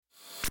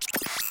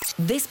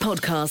This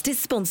podcast is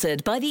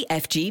sponsored by the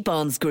FG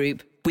Barnes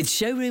Group, with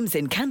showrooms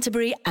in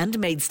Canterbury and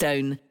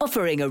Maidstone,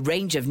 offering a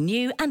range of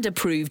new and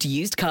approved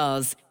used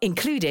cars,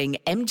 including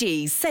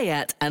MG,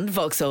 Seat and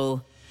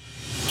Vauxhall.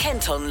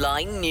 Kent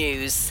Online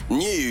News.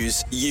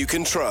 News you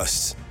can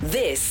trust.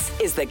 This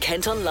is the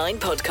Kent Online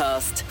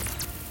Podcast.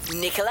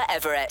 Nicola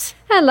Everett.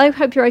 Hello,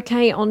 hope you're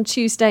okay on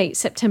Tuesday,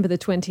 September the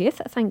 20th.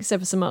 Thanks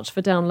ever so much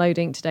for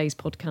downloading today's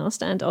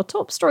podcast. And our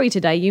top story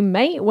today you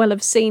may well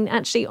have seen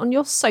actually on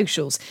your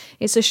socials.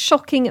 It's a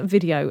shocking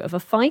video of a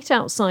fight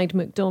outside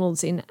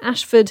McDonald's in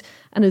Ashford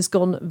and has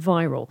gone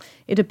viral.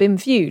 It had been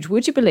viewed,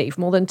 would you believe,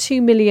 more than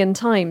 2 million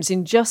times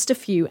in just a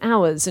few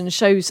hours and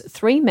shows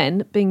 3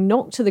 men being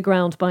knocked to the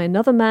ground by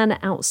another man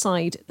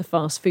outside the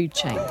fast food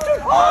chain.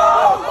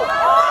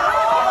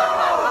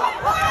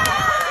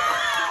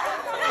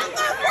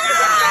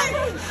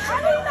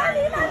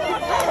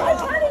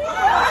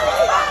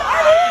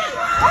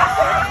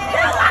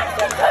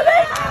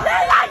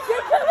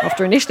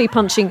 After initially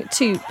punching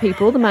 2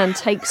 people, the man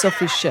takes off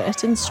his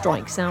shirt and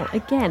strikes out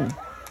again.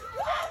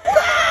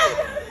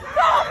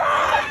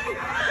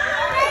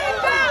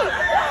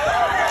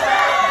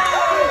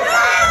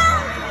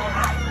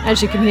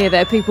 As you can hear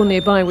there, people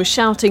nearby were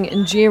shouting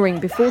and jeering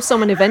before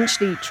someone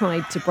eventually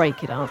tried to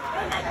break it up.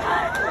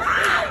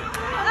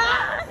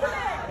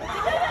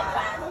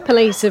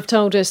 Police have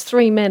told us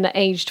 3 men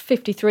aged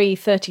 53,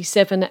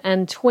 37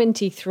 and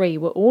 23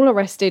 were all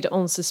arrested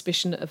on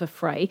suspicion of a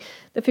fray.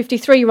 The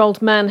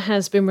 53-year-old man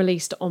has been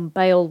released on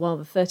bail, while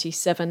the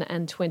 37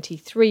 and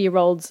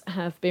 23-year-olds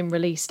have been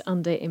released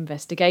under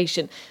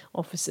investigation.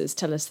 Officers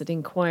tell us that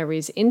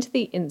inquiries into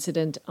the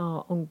incident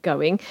are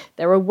ongoing.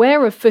 They're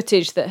aware of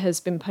footage that has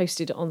been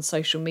posted on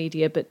social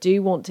media, but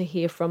do want to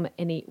hear from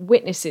any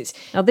witnesses.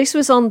 Now, this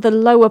was on the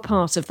lower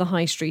part of the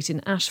high street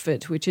in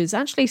Ashford, which has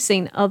actually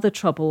seen other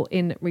trouble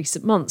in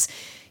recent months.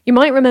 You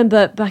might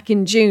remember back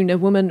in June, a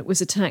woman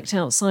was attacked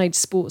outside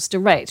Sports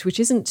Direct, which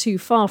isn't too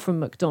far from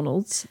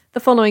McDonald's. The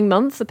following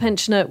month, the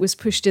pensioner was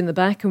pushed in the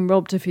back and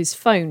robbed of his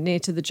phone near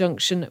to the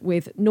junction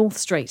with North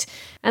Street.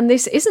 And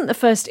this isn't the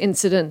first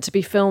incident to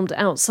be filmed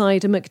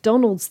outside a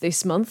McDonald's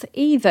this month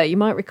either. You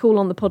might recall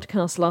on the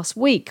podcast last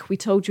week, we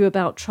told you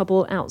about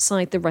trouble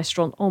outside the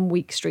restaurant on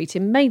Week Street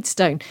in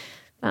Maidstone.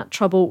 That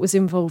trouble was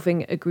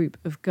involving a group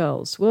of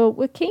girls. Well,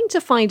 we're keen to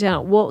find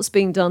out what's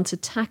being done to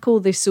tackle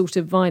this sort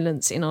of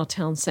violence in our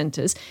town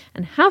centres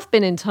and have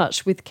been in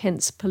touch with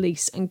Kent's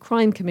Police and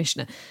Crime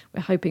Commissioner.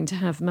 We're hoping to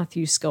have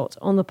Matthew Scott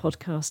on the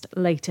podcast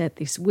later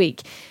this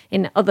week.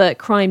 In other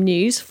crime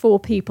news, 4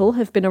 people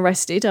have been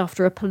arrested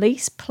after a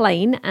police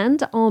plane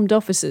and armed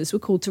officers were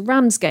called to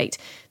Ramsgate.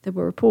 There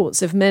were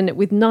reports of men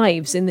with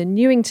knives in the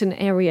Newington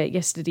area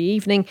yesterday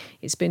evening.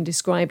 It's been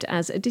described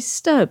as a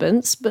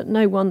disturbance, but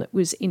no one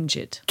was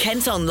injured.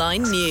 Kent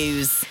Online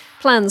News.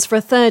 Plans for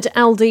a third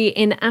Aldi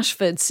in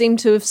Ashford seem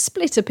to have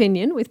split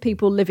opinion with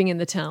people living in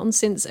the town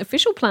since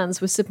official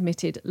plans were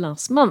submitted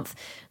last month.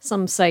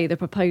 Some say the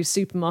proposed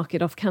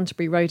supermarket off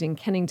Canterbury Road in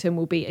Kennington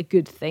will be a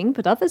good thing,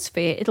 but others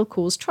fear it'll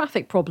cause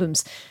traffic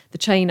problems. The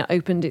chain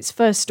opened its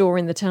first store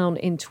in the town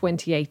in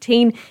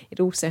 2018. It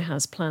also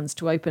has plans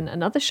to open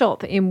another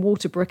shop in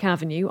Waterbrook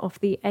Avenue off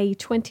the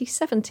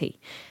A2070.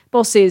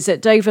 Bosses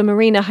at Dover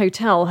Marina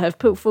Hotel have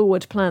put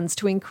forward plans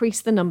to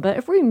increase the number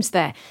of rooms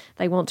there.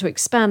 They want to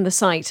expand the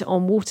site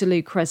on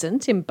Waterloo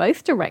Crescent in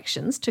both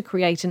directions to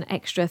create an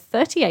extra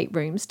 38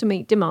 rooms to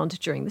meet demand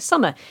during the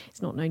summer.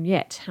 It's not known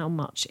yet how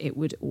much it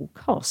would all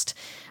cost.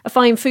 A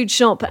fine food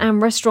shop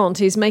and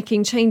restaurant is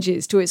making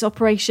changes to its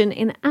operation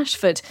in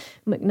Ashford.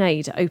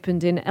 McNaid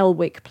opened in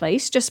Elwick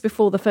Place just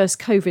before the first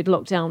COVID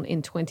lockdown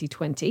in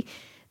 2020.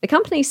 The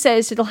company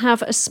says it'll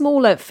have a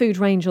smaller food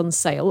range on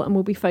sale and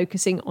will be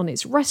focusing on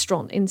its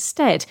restaurant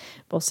instead.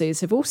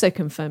 Bosses have also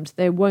confirmed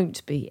there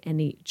won't be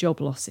any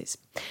job losses.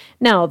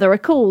 Now, there are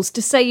calls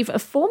to save a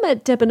former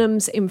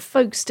Debenhams in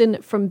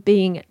Folkestone from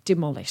being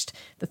demolished.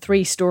 The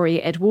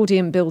 3-storey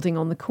Edwardian building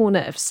on the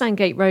corner of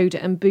Sandgate Road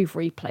and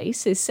Bouverie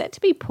Place is set to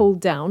be pulled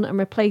down and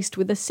replaced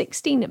with a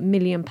 £16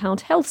 million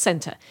health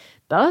centre.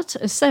 But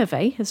a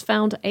survey has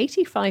found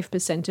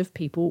 85% of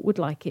people would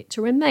like it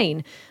to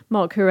remain.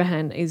 Mark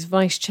Hurahan is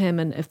vice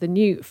chairman of the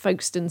new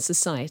Folkestone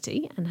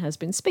Society and has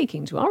been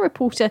speaking to our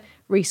reporter,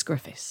 Rhys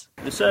Griffiths.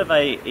 The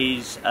survey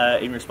is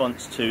in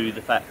response to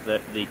the fact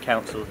that the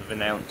council have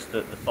announced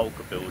that the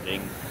Folker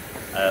building,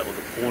 or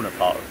the corner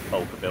part of the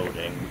Folker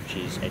building, which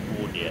is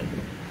Edwardian,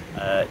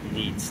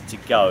 needs to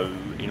go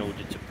in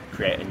order to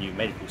create a new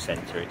medical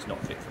centre. It's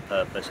not fit for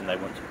purpose, and they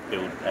want to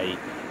build a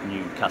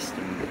new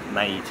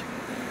custom-made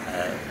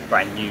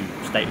brand new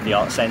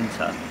state-of-the-art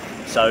centre.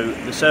 So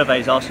the survey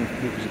is asking for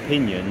people's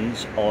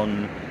opinions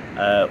on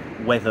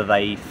whether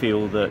they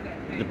feel that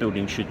the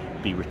building should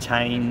be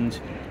retained,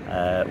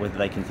 whether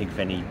they can think of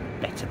any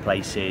better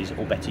places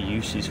or better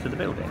uses for the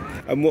building.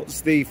 And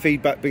what's the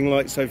feedback been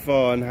like so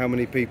far, and how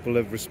many people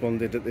have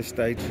responded at this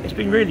stage? It's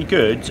been really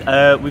good.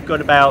 We've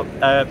got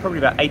probably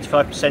about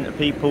 85% of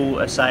people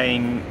are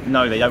saying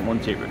no, they don't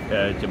want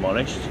it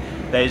demolished.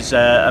 There's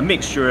a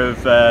mixture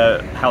of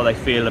how they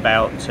feel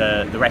about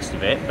the rest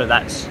of it, but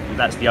that's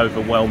the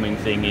overwhelming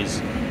thing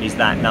is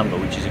that number,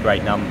 which is a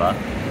great number.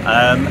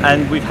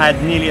 And we've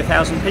had nearly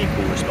 1,000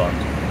 people respond.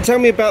 Tell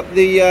me about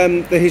the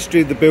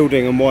history of the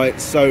building and why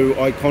it's so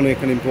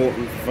iconic and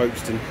important for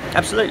Folkestone.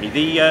 Absolutely.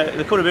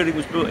 The corner building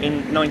was built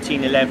in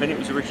 1911. It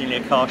was originally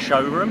a car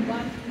showroom,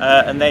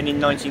 and then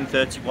in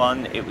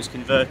 1931 it was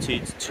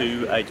converted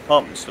to a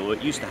department store.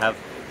 It used to have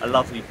a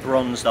lovely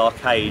bronzed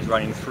arcade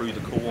running through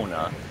the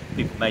corner.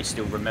 People may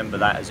still remember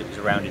that, as it was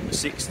around in the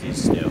 60s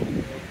still.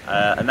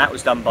 And that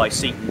was done by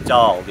Seton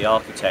Dahl, the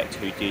architect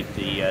who did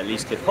the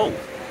Lees Cliff Hall.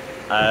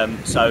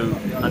 So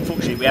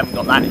unfortunately we haven't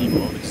got that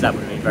anymore, because that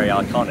would have been very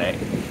iconic.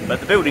 But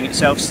the building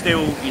itself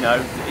still,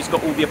 it's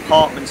got all the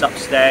apartments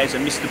upstairs,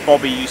 and Mr.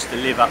 Bobby used to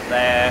live up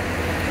there.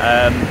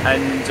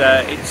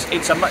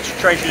 It's a much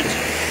treasured,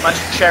 much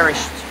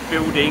cherished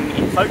building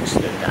in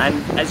Folkestone,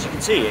 and as you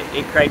can see,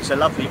 it creates a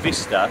lovely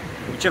vista.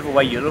 Whichever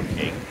way you're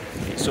looking,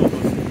 it sort of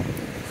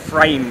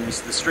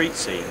frames the street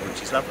scene,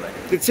 which is lovely.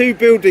 The two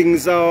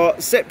buildings are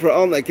separate,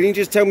 aren't they? Can you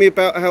just tell me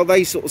about how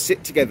they sort of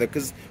sit together?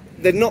 Because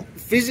they're not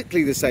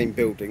physically the same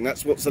building.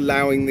 That's what's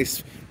allowing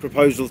this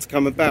proposal to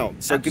come about.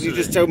 So Absolutely. Could you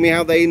just tell me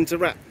how they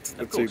interact,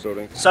 the two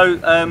buildings? So,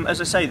 as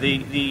I say,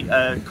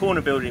 the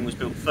corner building was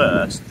built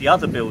first. The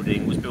other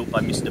building was built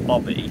by Mr.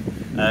 Bobby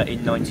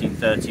in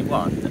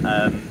 1931.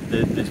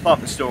 The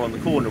department store on the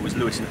corner was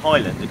Lewis and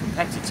Highland, the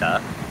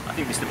competitor. I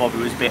think Mr. Bobby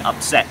was a bit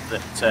upset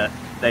that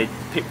they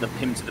picked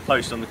him to the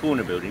post on the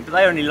corner building, but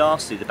they only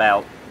lasted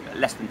about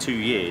less than 2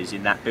 years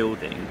in that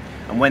building.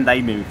 And when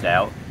they moved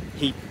out,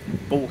 he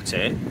bought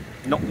it,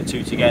 knocked the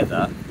two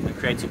together, and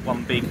created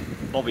one big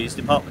Bobby's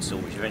department store,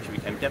 which eventually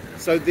became Debenham.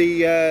 So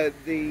the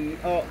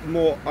Art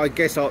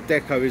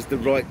Deco is the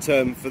right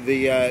term for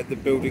the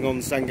building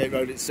on Sandgate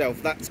Road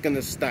itself. That's going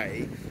to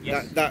stay.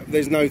 Yes. That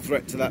there's no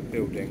threat to that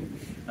building.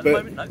 At the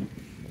moment, no.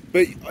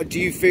 But do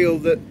you feel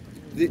that?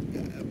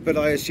 But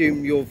I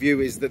assume your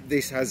view is that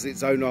this has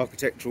its own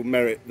architectural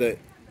merit that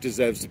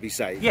deserves to be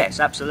saved. Yes,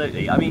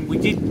 absolutely. I mean, we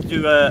did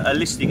do a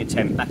listing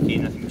attempt back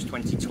in, I think it was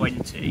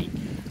 2020.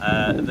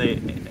 The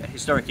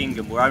Historic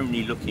Ingham were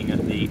only looking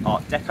at the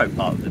Art Deco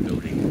part of the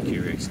building,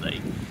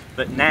 curiously.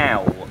 But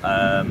now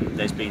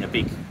there's been a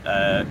big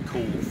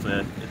call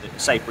for the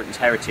Save Britain's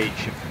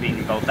Heritage being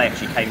involved. They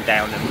actually came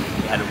down and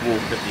had a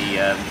walk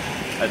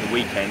at the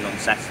weekend on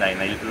Saturday,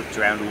 and they looked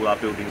around all our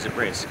buildings at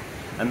risk.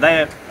 And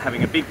they're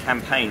having a big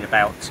campaign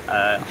about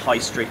high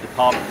street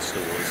department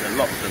stores. A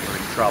lot of them are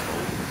in trouble.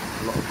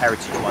 A lot of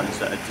heritage ones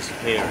that are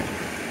disappearing.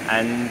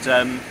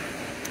 And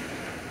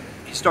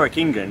Historic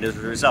England, as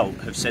a result,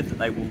 have said that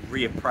they will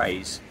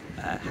reappraise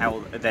how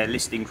their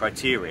listing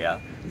criteria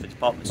for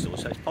department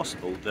stores. So it's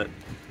possible that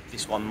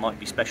this one might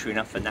be special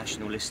enough for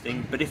national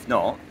listing, but if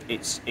not,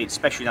 it's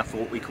special enough for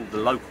what we call the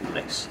local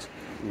list,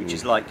 which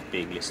is like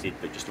being listed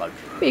but just local.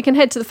 You can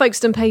head to the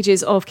Folkestone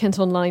pages of Kent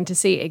Online to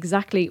see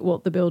exactly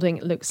what the building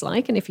looks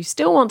like, and if you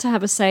still want to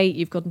have a say,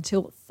 you've got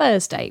until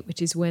Thursday,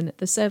 which is when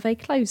the survey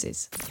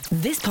closes.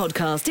 This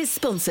podcast is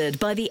sponsored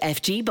by the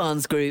FG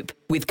Barnes Group,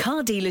 with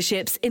car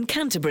dealerships in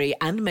Canterbury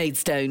and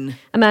Maidstone.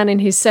 A man in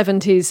his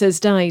 70s has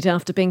died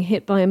after being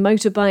hit by a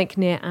motorbike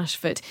near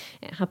Ashford.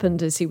 It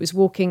happened as he was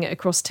walking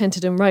across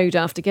Tenterden Road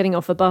after getting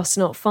off a bus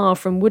not far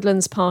from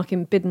Woodlands Park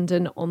in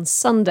Biddenden on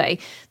Sunday.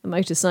 The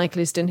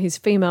motorcyclist and his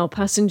female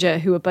passenger,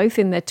 who were both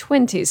in their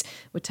 20s,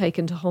 were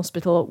taken to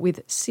hospital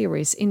with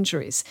serious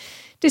injuries.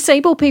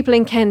 Disabled people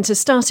in Kent are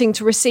starting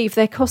to receive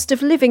their cost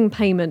of living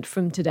payment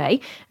from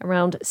today.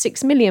 Around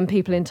 6 million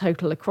people in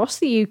total across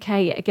the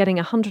UK are getting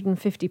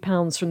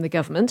 £150 from the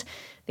government.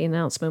 The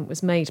announcement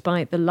was made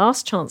by the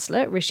last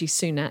Chancellor, Rishi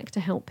Sunak, to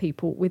help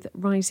people with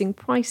rising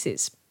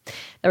prices.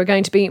 There are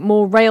going to be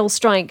more rail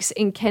strikes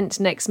in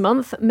Kent next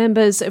month.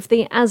 Members of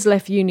the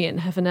ASLEF union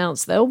have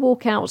announced they'll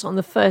walk out on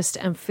the 1st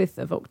and 5th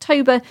of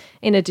October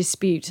in a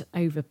dispute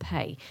over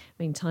pay.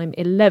 Meantime,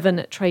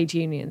 11 trade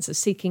unions are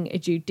seeking a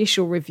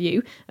judicial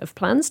review of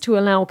plans to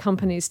allow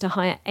companies to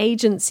hire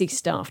agency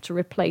staff to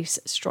replace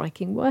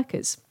striking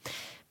workers.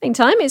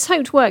 Meantime, it's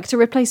hoped work to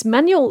replace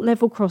manual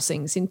level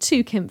crossings in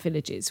 2 Kent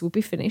villages will be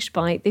finished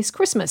by this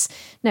Christmas.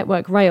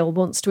 Network Rail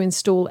wants to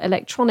install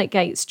electronic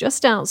gates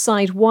just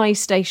outside Y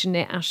Station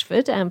near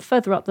Ashford and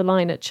further up the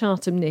line at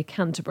Chartham near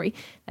Canterbury.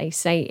 They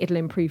say it'll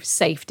improve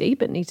safety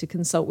but need to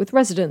consult with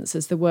residents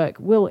as the work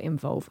will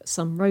involve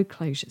some road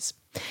closures.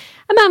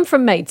 A man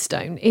from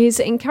Maidstone is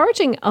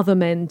encouraging other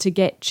men to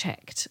get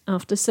checked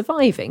after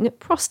surviving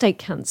prostate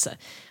cancer.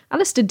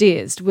 Alastair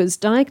Deards was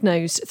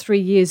diagnosed 3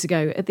 years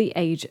ago at the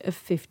age of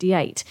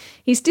 58.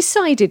 He's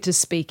decided to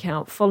speak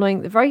out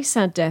following the very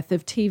sad death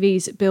of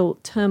TV's Bill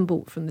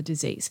Turnbull from the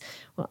disease.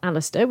 Well,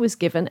 Alastair was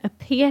given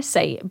a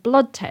PSA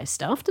blood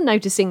test after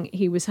noticing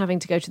he was having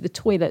to go to the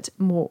toilet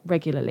more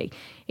regularly.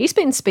 He's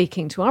been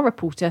speaking to our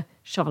reporter,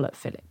 Charlotte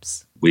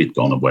Phillips. We'd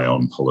gone away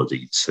on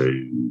holiday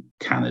to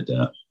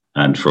Canada,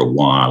 and for a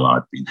while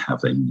I'd been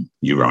having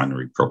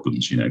urinary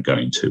problems,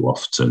 going too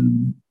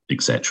often,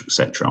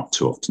 etc., up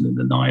too often in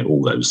the night,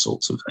 all those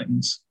sorts of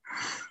things.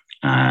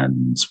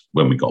 And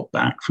when we got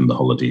back from the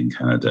holiday in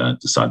Canada, I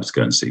decided to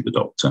go and see the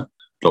doctor.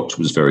 Doctor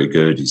was very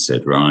good. He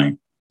said, right,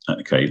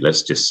 okay,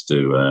 let's just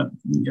do a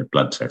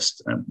blood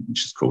test,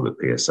 which is called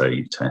a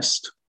PSA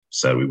test.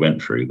 So we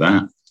went through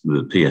that.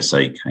 The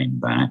PSA came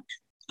back,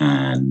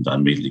 and I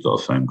immediately got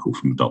a phone call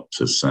from the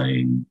doctor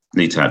saying,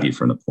 need to have you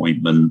for an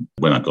appointment.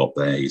 When I got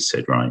there, he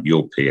said, right,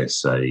 your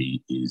PSA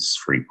is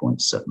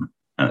 3.7.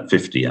 And at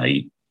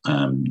 58,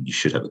 you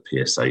should have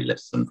a PSA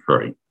less than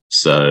 3.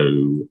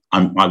 So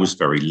I was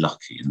very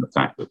lucky in the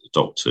fact that the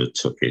doctor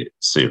took it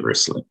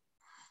seriously,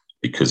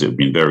 because it would have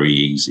been very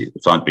easy.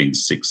 If I'd been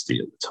 60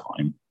 at the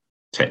time,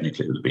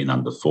 technically it would have been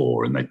under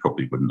 4, and they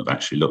probably wouldn't have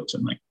actually looked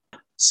at me.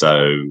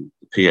 So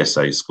the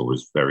PSA score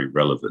is very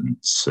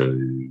relevant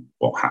to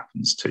what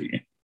happens to you.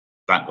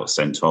 That got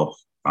sent off.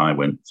 I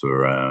went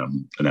for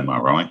an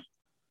MRI.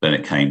 Then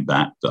it came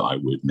back that I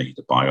would need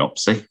a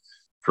biopsy.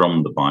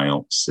 From the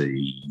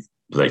biopsy,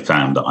 they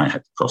found that I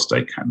had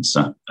prostate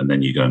cancer, and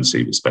then you go and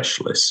see the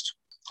specialist.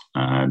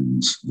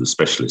 And the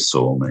specialist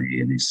saw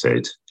me and he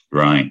said,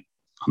 right,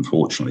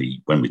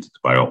 unfortunately, when we did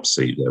the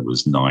biopsy, there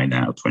was 9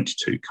 out of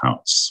 22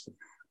 cuts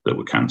that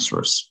were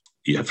cancerous.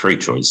 You have 3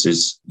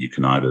 choices. You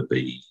can either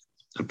be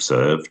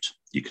observed,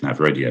 you can have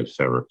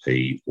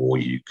radiotherapy, or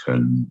you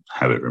can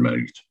have it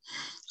removed.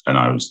 And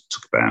I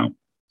took about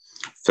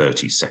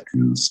 30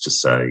 seconds to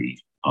say,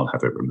 I'll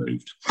have it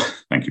removed.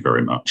 Thank you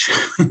very much.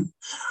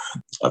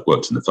 I've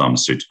worked in a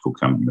pharmaceutical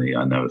company.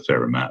 I know a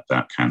fair amount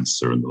about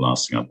cancer, and the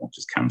last thing I want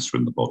is cancer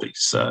in the body.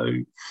 So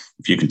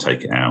if you can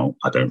take it out,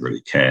 I don't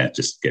really care.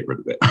 Just get rid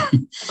of it.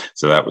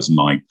 So that was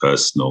my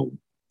personal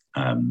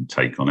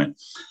take on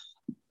it.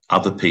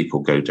 Other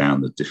people go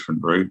down the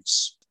different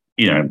routes.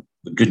 The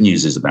good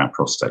news is about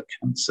prostate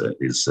cancer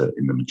is that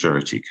in the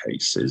majority of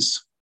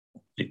cases,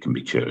 it can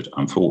be cured.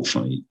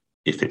 Unfortunately,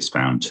 if it's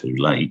found too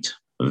late,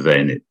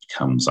 then it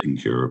becomes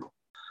incurable.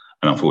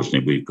 And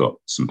unfortunately, we've got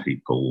some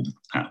people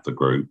at the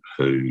group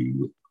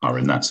who are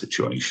in that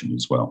situation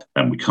as well.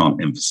 And we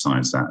can't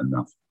emphasize that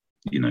enough.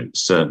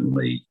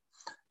 Certainly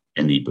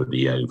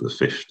anybody over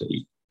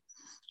 50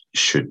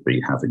 should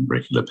be having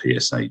regular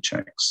PSA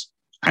checks.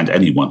 And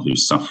anyone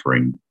who's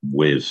suffering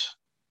with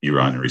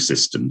urinary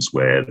systems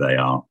where they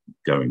are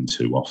going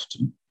too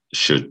often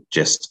should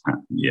just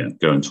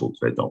go and talk to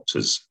their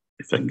doctors.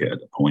 If they can get an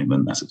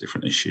appointment, that's a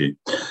different issue.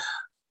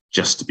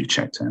 Just to be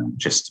checked out,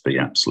 just to be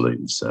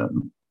absolutely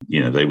certain.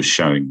 They were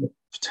showing that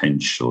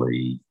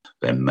potentially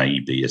there may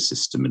be a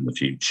system in the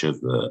future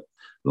that,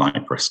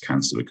 like breast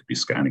cancer, we could be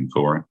scanning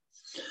for it.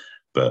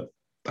 But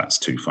that's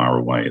too far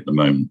away at the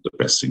moment. The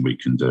best thing we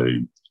can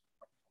do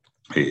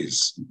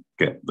is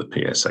get the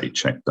PSA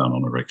check done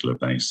on a regular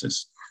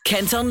basis.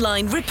 Kent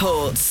Online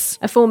reports.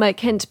 A former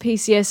Kent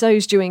PCSO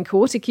is due in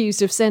court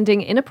accused of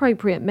sending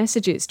inappropriate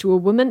messages to a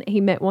woman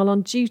he met while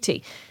on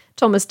duty.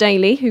 Thomas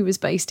Daly, who was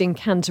based in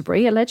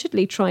Canterbury,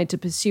 allegedly tried to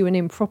pursue an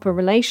improper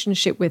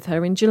relationship with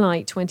her in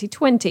July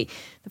 2020.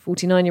 The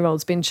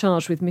 49-year-old's been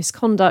charged with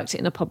misconduct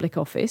in a public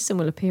office and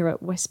will appear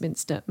at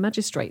Westminster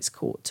Magistrates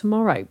Court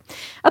tomorrow.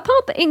 A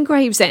pub in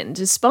Gravesend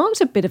has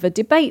sparked a bit of a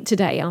debate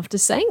today after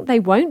saying they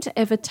won't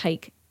ever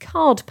take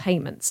card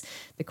payments.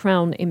 The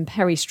Crown in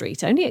Perry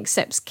Street only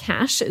accepts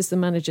cash, as the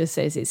manager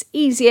says it's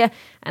easier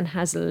and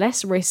has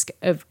less risk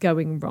of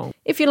going wrong.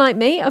 If you're like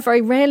me, I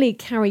very rarely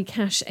carry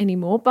cash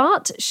anymore,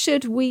 but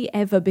should we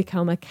ever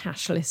become a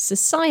cashless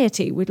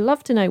society? We'd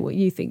love to know what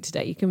you think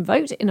today. You can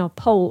vote in our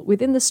poll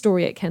within the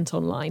story at Kent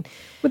Online.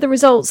 With the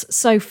results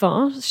so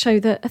far show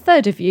that a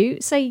third of you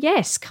say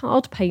yes,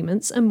 card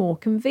payments are more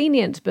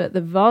convenient, but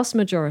the vast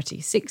majority,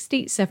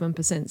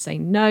 67%, say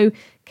no,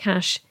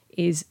 cash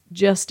is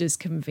just as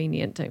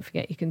convenient. Don't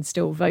forget, you can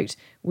still vote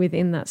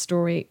within that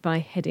story by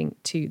heading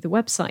to the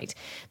website.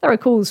 There are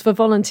calls for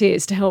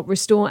volunteers to help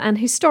restore an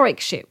historic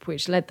ship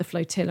which led the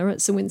flotilla at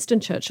Sir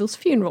Winston Churchill's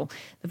funeral.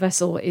 The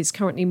vessel is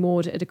currently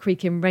moored at a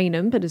creek in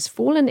Rainham but has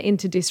fallen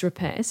into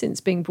disrepair since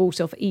being bought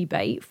off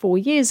eBay 4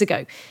 years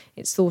ago.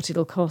 It's thought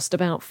it'll cost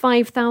about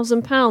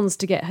 £5,000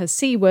 to get her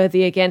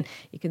seaworthy again.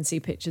 You can see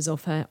pictures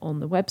of her on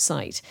the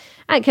website.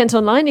 At Kent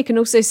Online, you can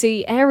also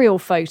see aerial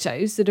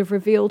photos that have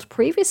revealed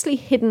previously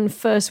hidden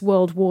First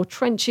World War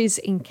trenches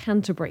in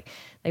Canterbury.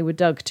 They were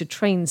dug to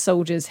train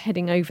soldiers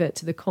heading over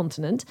to the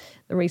continent.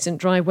 The recent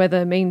dry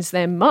weather means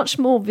they're much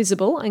more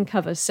visible and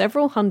cover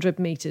several hundred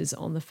metres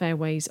on the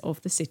fairways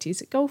of the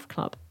city's golf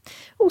club.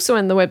 Also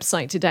on the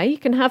website today, you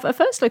can have a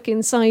first look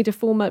inside a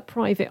former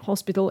private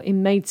hospital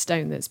in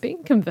Maidstone that's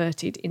being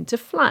converted into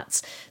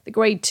flats. The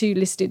Grade 2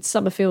 listed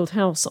Summerfield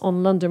House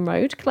on London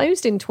Road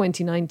closed in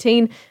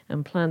 2019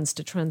 and plans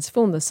to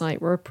transform the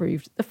site were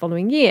approved the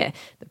following year.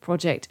 The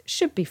project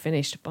should be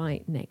finished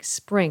by next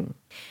spring.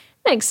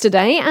 Next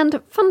today, and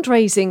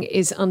fundraising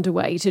is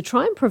underway to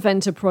try and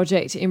prevent a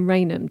project in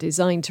Rainham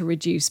designed to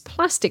reduce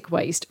plastic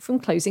waste from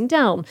closing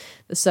down.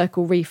 The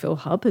Circle Refill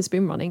Hub has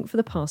been running for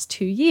the past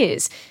 2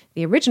 years.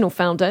 The original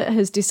founder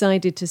has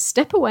decided to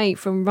step away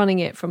from running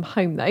it from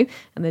home though,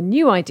 and the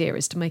new idea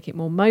is to make it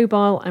more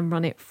mobile and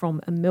run it from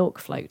a milk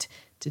float.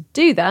 To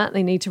do that,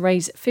 they need to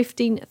raise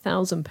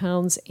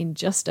 £15,000 in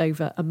just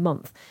over a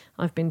month.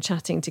 I've been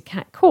chatting to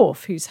Kat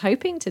Korff, who's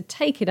hoping to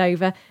take it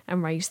over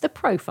and raise the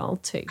profile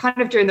too. Kind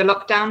of during the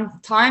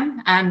lockdown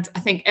time, and I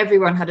think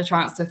everyone had a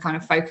chance to kind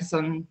of focus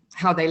on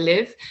how they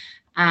live.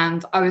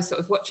 And I was sort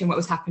of watching what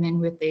was happening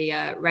with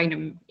the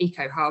Rainham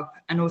Eco Hub,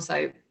 and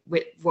also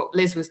with what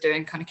Liz was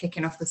doing, kind of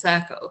kicking off the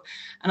circle.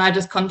 And I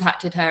just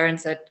contacted her and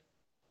said,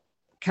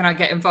 can I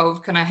get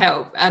involved? Can I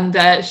help? And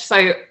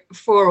so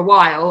for a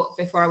while,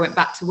 before I went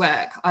back to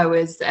work, I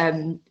was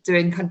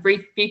doing kind of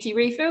beauty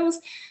refills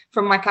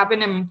from my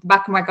cabin in the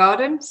back of my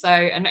garden. So,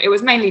 and it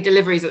was mainly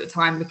deliveries at the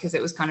time because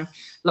it was kind of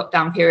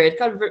lockdown period,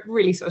 kind of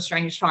really sort of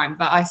strange time.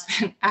 But I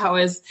spent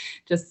hours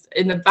just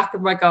in the back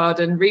of my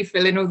garden,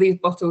 refilling all these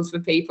bottles for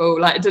people,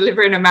 like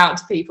delivering them out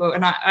to people.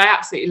 And I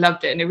absolutely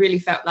loved it. And it really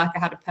felt like I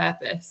had a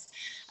purpose.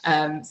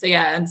 And so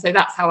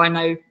that's how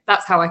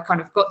I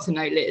kind of got to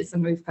know Liz,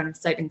 and we've kind of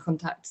stayed in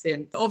contact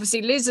since.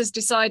 Obviously Liz has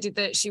decided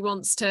that she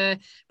wants to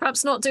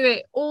perhaps not do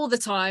it all the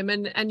time,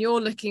 and you're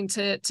looking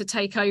to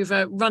take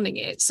over running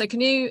it. So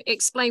can you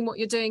explain what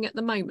you're doing at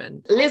the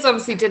moment? Liz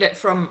obviously did it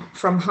from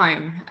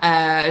home,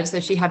 so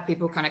she had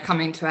people kind of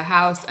coming to her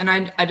house, and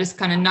I just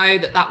kind of know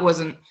that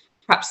wasn't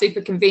perhaps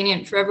super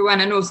convenient for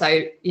everyone, and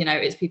also, you know,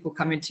 it's people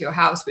coming to your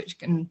house, which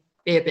can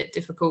be a bit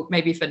difficult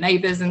maybe for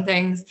neighbours and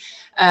things,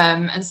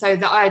 and so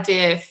the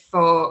idea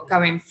for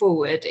going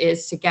forward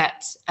is to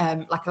get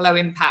like a low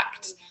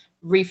impact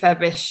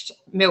refurbished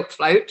milk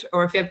float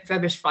or a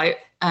refurbished float,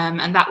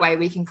 and that way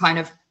we can kind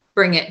of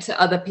bring it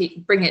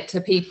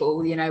to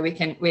people. You know, we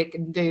can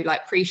do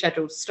like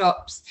pre-scheduled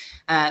stops,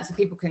 so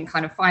people can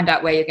kind of find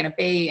out where you're going to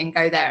be and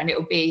go there, and it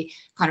will be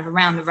kind of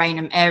around the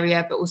Rainham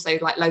area, but also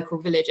like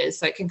local villages,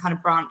 so it can kind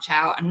of branch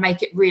out and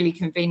make it really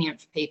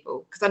convenient for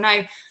people. Because I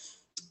know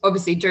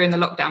obviously during the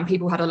lockdown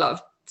people had a lot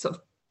of sort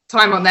of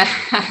time on their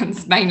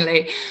hands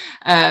mainly,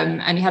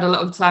 and you had a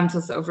lot of time to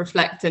sort of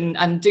reflect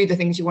and do the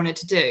things you wanted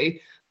to do.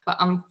 But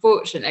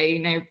unfortunately, you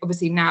know,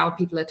 obviously now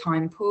people are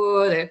time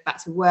poor, they're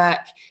back to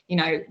work, you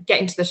know,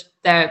 getting to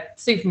their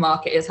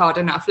supermarket is hard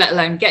enough, let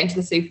alone getting to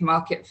the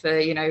supermarket for,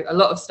 you know, a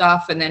lot of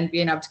stuff, and then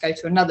being able to go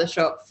to another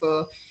shop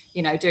for,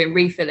 you know, doing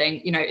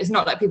refilling. You know, it's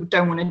not like people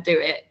don't want to do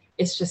it.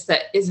 It's just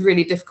that it's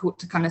really difficult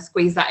to kind of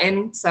squeeze that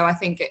in. So I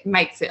think it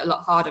makes it a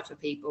lot harder for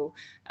people.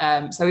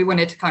 So we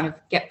wanted to kind of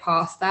get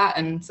past that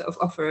and sort of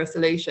offer a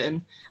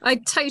solution. I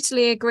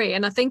totally agree.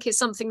 And I think it's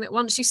something that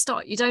once you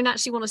start, you don't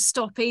actually want to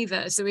stop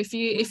either. So if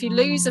you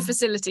lose a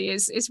facility,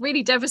 it's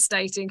really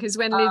devastating, because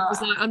when Liz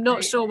was like, I'm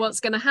not sure what's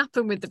going to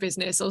happen with the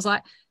business, I was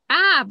like,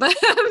 but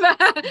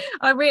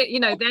I really, you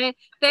know,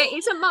 there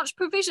isn't much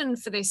provision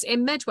for this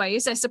in Medway,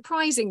 is there?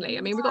 Surprisingly,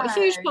 I mean, we've got a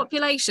huge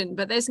population,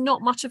 but there's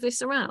not much of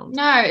this around.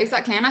 No,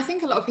 exactly. And I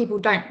think a lot of people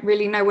don't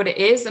really know what it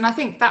is, and I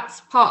think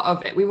that's part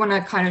of it. We want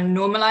to kind of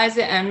normalize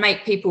it and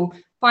make people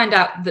find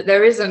out that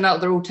there is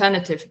another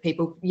alternative for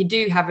people. You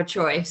do have a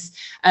choice,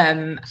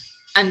 and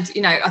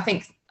you know, I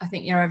think,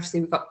 you know,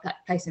 obviously we've got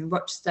that place in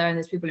Rochester and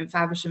there's people in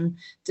Faversham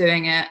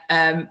doing it.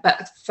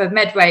 But for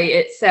Medway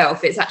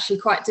itself, it's actually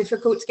quite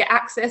difficult to get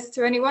access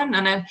to anyone.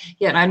 And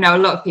I know a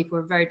lot of people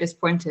are very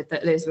disappointed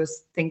that Liz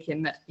was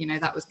thinking that, you know,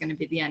 that was going to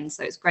be the end.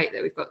 So it's great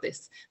that we've got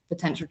this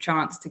potential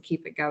chance to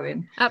keep it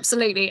going.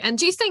 Absolutely. And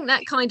do you think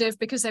that kind of,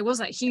 because there was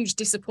that huge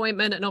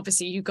disappointment, and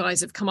obviously you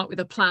guys have come up with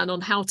a plan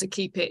on how to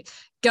keep it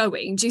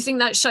going, do you think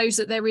that shows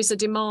that there is a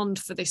demand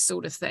for this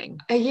sort of thing?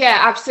 Yeah,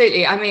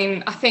 absolutely. I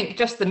mean, I think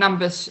just the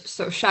numbers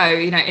sort of show,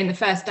 you know, in the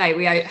first day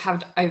we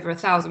had over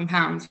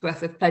 £1,000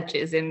 worth of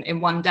pledges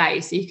in one day.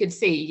 So you could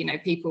see, you know,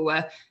 people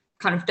were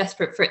kind of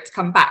desperate for it to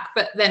come back.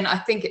 But then I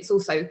think it's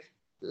also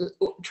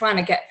trying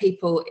to get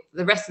people,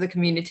 the rest of the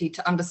community,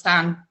 to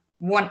understand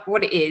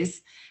what it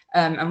is,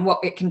 and what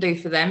it can do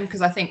for them.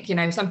 Because I think, you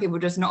know, some people are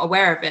just not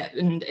aware of it,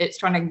 and it's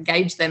trying to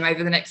engage them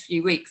over the next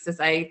few weeks to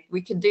say,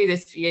 we can do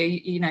this for you.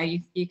 You know,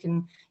 you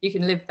can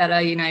live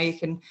better, you know, you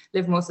can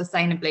live more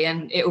sustainably,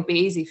 and it will be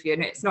easy for you.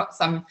 And it's not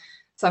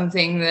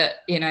something that,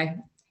 you know,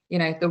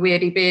 the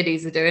weirdy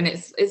beardies are doing.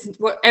 It's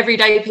what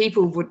everyday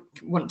people would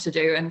want to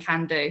do and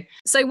can do.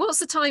 So what's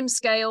the time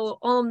scale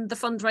on the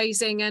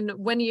fundraising, and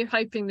when are you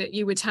hoping that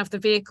you would have the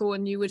vehicle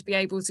and you would be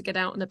able to get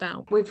out and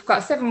about? We've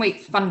got a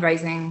 7-week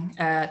fundraising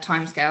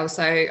time scale.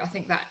 So I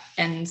think that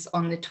ends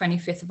on the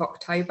 25th of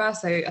October.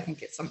 So I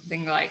think it's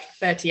something like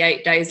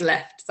 38 days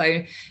left.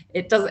 So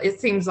it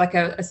seems like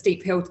a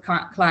steep hill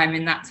to climb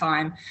in that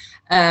time.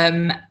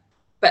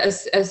 But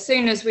as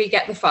soon as we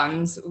get the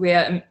funds,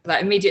 we're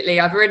like immediately,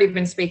 I've already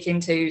been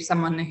speaking to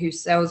someone who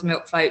sells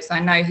milk floats.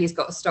 I know he's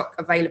got a stock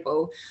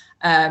available,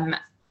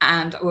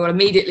 and we'll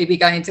immediately be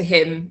going to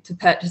him to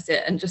purchase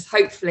it and just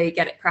hopefully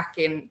get it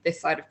cracking this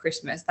side of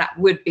Christmas. That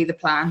would be the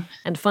plan.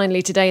 And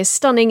finally today, a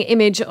stunning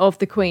image of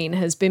the Queen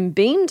has been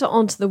beamed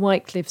onto the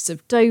White Cliffs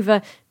of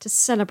Dover to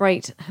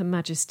celebrate Her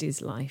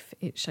Majesty's life.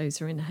 It shows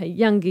her in her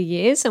younger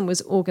years and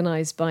was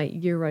organised by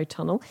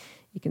Eurotunnel.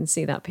 You can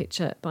see that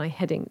picture by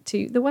heading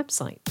to the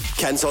website.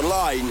 Kent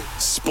Online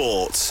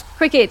Sport.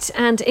 Cricket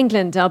and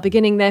England are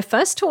beginning their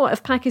first tour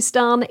of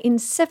Pakistan in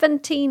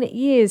 17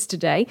 years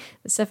today.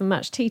 The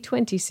 7-match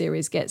T20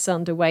 series gets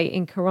underway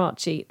in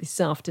Karachi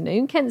this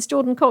afternoon. Kent's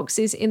Jordan Cox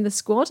is in the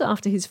squad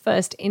after his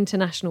first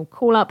international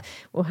call-up.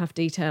 We'll have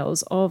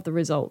details of the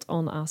result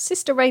on our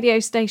sister radio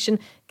station,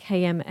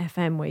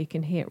 KMFM, where you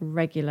can hear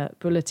regular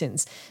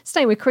bulletins.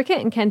 Staying with cricket,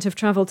 and Kent have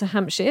travelled to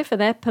Hampshire for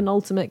their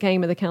penultimate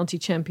game of the county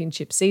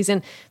championship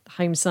season. The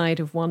home side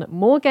have won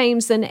more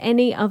games than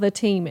any other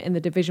team in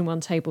the Division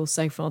 1 table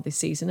so far this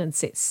season and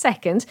sits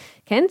second.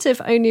 Kent have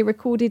only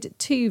recorded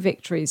 2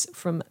 victories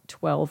from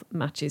 12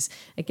 matches.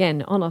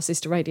 Again, on our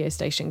sister radio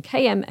station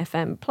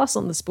KMFM, plus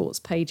on the sports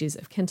pages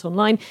of Kent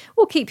Online.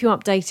 We'll keep you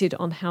updated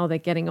on how they're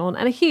getting on,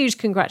 and a huge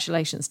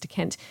congratulations to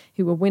Kent,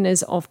 who were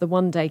winners of the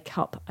One Day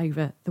Cup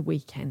over the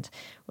weekend.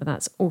 Well,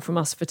 that's all from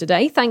us for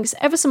today. Thanks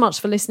ever so much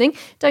for listening.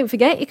 Don't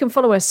forget, you can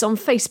follow us on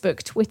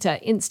Facebook, Twitter,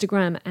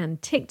 Instagram and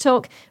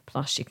TikTok.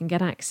 Plus, you can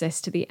get access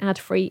to the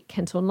ad-free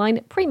Kent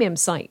Online premium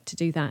site. To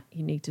do that,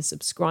 you need to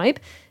subscribe.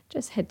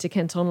 Just head to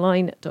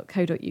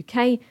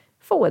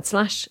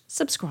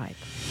kentonline.co.uk/subscribe.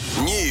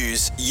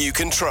 News you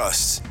can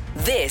trust.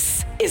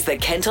 This is the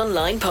Kent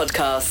Online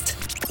Podcast.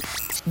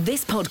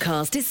 This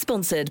podcast is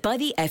sponsored by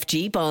the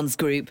FG Barnes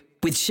Group,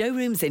 with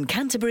showrooms in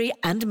Canterbury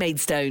and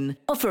Maidstone,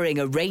 offering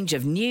a range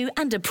of new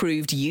and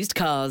approved used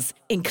cars,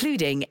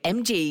 including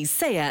MG,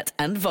 Seat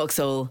and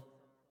Vauxhall.